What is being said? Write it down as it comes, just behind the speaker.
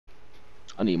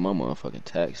I need my motherfucking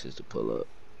taxes to pull up.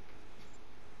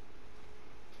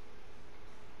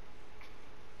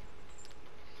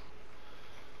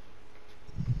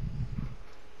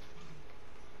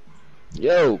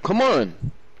 Yo, come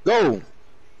on. Go.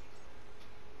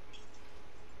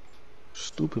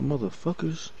 Stupid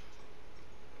motherfuckers.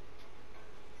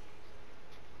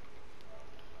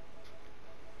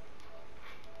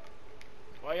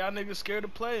 Why y'all niggas scared to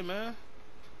play, man?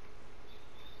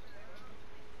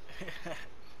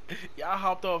 Y'all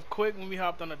hopped off quick when we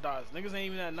hopped on the dots. Niggas ain't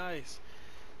even that nice.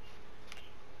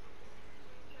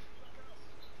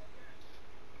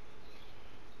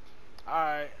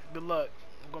 Alright, good luck.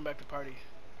 I'm going back to party.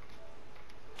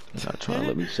 They're not trying to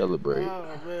let me celebrate. Oh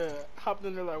man, hopped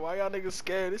in there like, why y'all niggas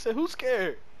scared? They said, who's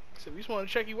scared? I said, we just want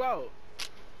to check you out.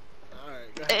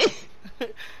 Alright, go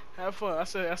ahead. Have fun. I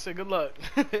said, good luck.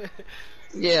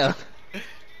 Yeah.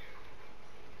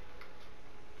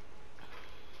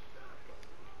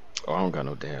 Oh, I don't got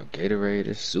no damn Gatorade.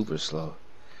 It's super slow.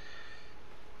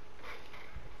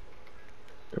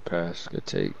 Good pass. Good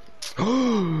take.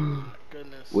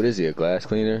 Goodness. What is he? A glass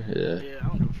cleaner? Yeah. Yeah, I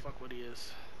don't give a fuck what he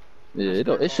is. Yeah.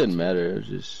 It shouldn't matter. It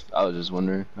was I was just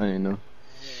wondering. I didn't know.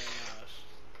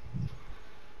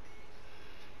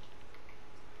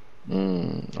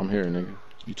 Yeah, I'm here, nigga.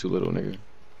 You too little, nigga.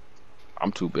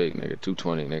 I'm too big, nigga.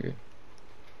 220, nigga.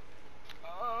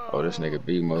 Oh, this nigga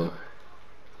B-Mo.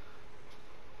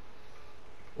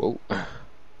 Whoa.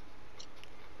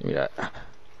 Give me that.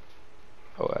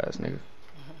 Whole ass nigga.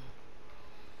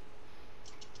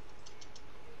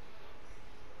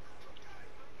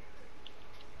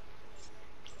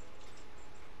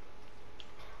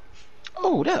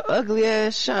 Oh, that ugly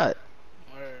ass shot.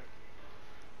 Word.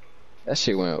 That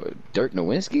shit went with Dirk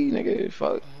Nowitzki, nigga.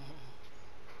 Fuck.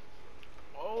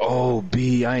 Oh,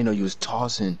 B. I ain't know you was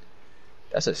tossing.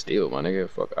 That's a steal, my nigga.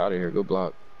 Fuck out of here. Good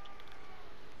block.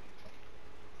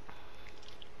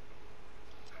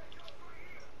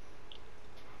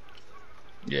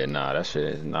 Yeah, nah, that shit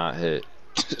is not hit.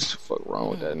 Just fuck wrong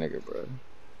with that nigga, bro.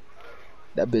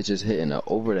 That bitch is hitting an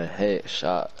over the head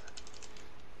shot.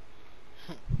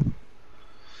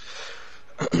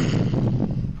 You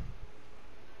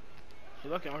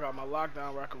lucky I got my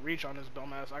lockdown where I could reach on this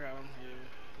dumb ass. I got him. Yeah,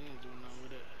 he ain't doing nothing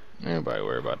with it. Anybody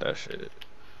worry about that shit?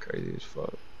 Crazy as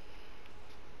fuck.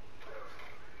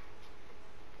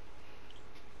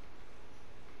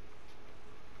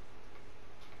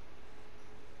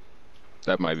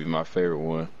 That might be my favorite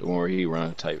one. The one where he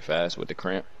run tight fast with the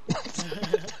cramp.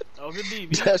 Oh, good D,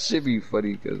 B. That shit be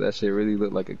funny because that shit really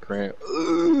looked like a cramp.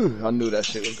 Ugh, I knew that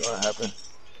shit was gonna happen.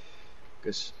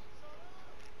 Cause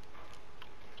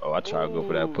I tried to go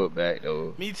for that putback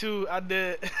though. Me too. I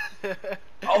did.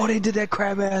 Oh, they did that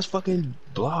crab ass fucking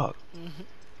block.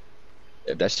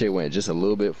 If that shit went just a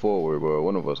little bit forward, bro,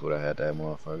 one of us would have had that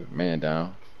motherfucker. Man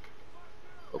down.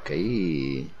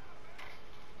 Okay.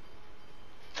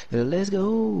 Let's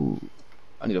go.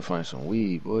 I need to find some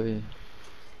weed, boy.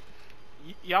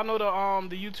 Y'all know the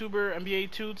YouTuber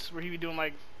NBA Toots where he be doing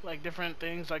like different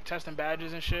things like testing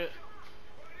badges and shit.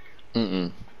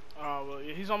 Well,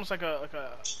 he's almost like a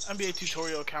NBA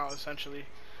tutorial account essentially,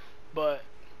 but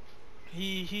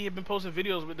he had been posting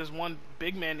videos with this one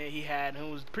big man that he had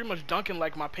who was pretty much dunking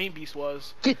like my paint beast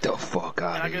was. Get the fuck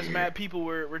out and I of guess here. mad people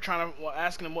were trying to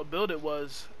asking him what build it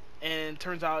was, and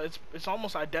turns out it's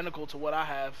almost identical to what I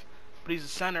have, but he's a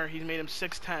center. He's made him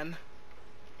 6'10",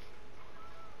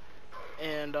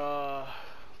 and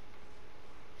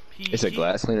it's a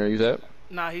glass cleaner you said?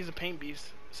 Nah, he's a paint beast.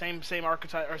 Same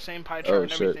archetype or same pie chart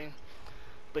and everything. Shit.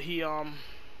 But he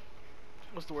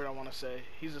what's the word I want to say?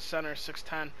 He's a center,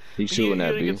 6'10". He's shooting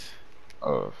that B.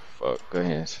 Oh fuck, go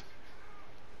ahead.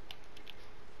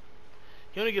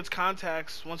 He only gets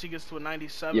contacts once he gets to a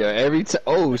 97. Yeah, every time.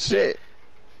 Oh shit.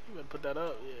 You better put that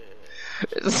up,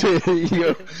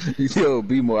 yeah. yo,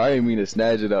 B-Mo, I didn't mean to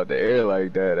snatch it out the air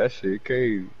like that. That shit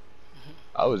crazy.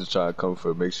 I was just trying to come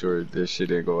for make sure this shit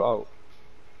didn't go out.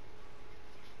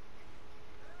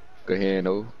 Go ahead,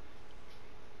 though.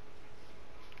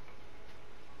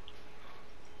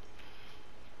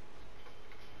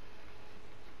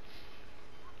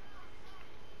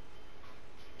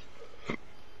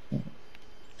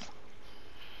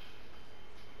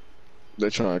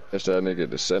 They're trying to catch that nigga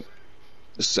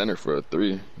the center for a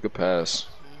 3. Good pass.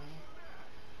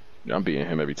 Yeah, I'm beating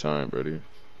him every time, buddy.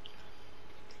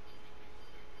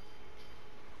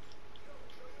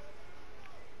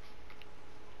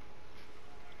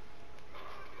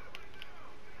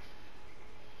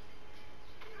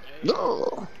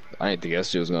 No, I didn't think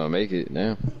SJ was gonna make it.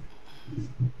 Now.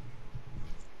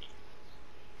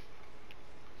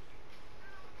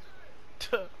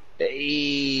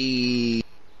 Hey.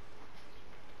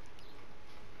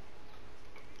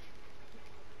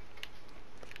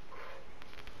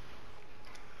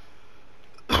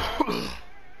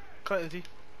 cutting T.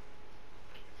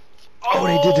 Oh,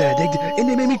 they did that. And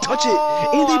they made me touch it.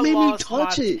 And they made me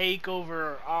touch it.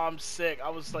 Takeover. Oh, I'm sick. I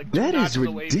was like 2 That is notches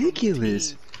away from ridiculous.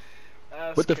 teens.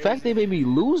 That's But the crazy. fact they made me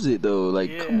lose it though, like,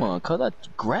 Yeah. come on, cause I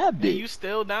grabbed it. You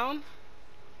still down?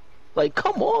 Like,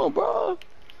 come on, bro.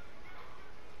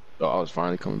 Oh, I was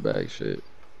finally coming back. Shit.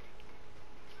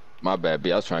 My bad,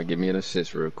 B. I was trying to give me an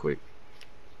assist real quick.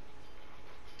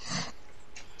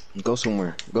 Go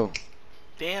somewhere. Go.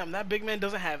 Damn, that big man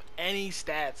doesn't have any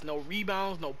stats. No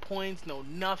rebounds, no points, no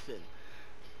nothing.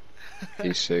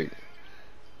 He's sick.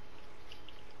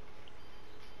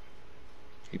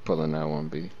 He pulling that one,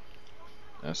 B.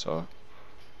 That's all.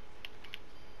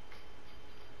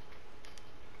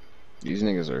 These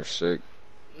niggas are sick.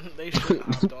 They should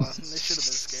have hopped on. They should have been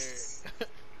scared.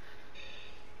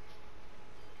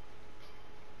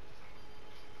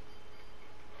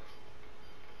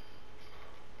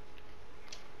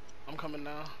 I'm coming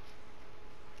now.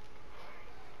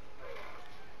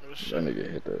 Oh, shit. That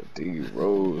nigga hit the D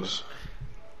Rose.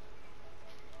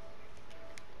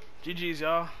 GG's,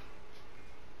 y'all.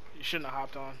 You shouldn't have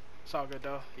hopped on. It's all good,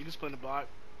 though. You can split the block.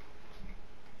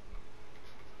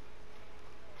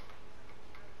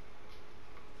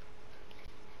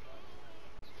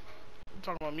 I'm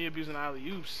talking about me abusing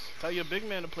alley-oops. Tell your big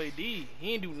man to play D.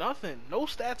 He ain't do nothing. No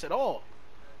stats at all.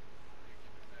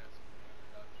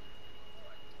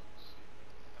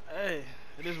 Hey,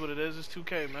 it is what it is. It's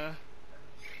 2K, man.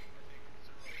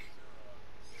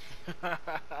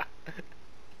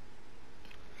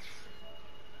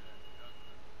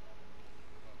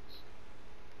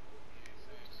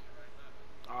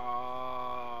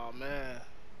 Oh man,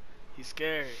 he's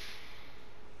scared.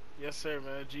 Yes, sir,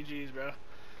 man. GG's, bro.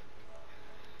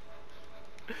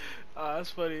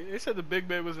 That's funny. They said the big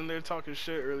man was in there talking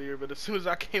shit earlier, but as soon as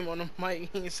I came on the mic,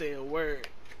 he ain't saying a word.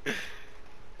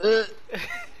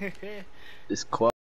 It's quiet.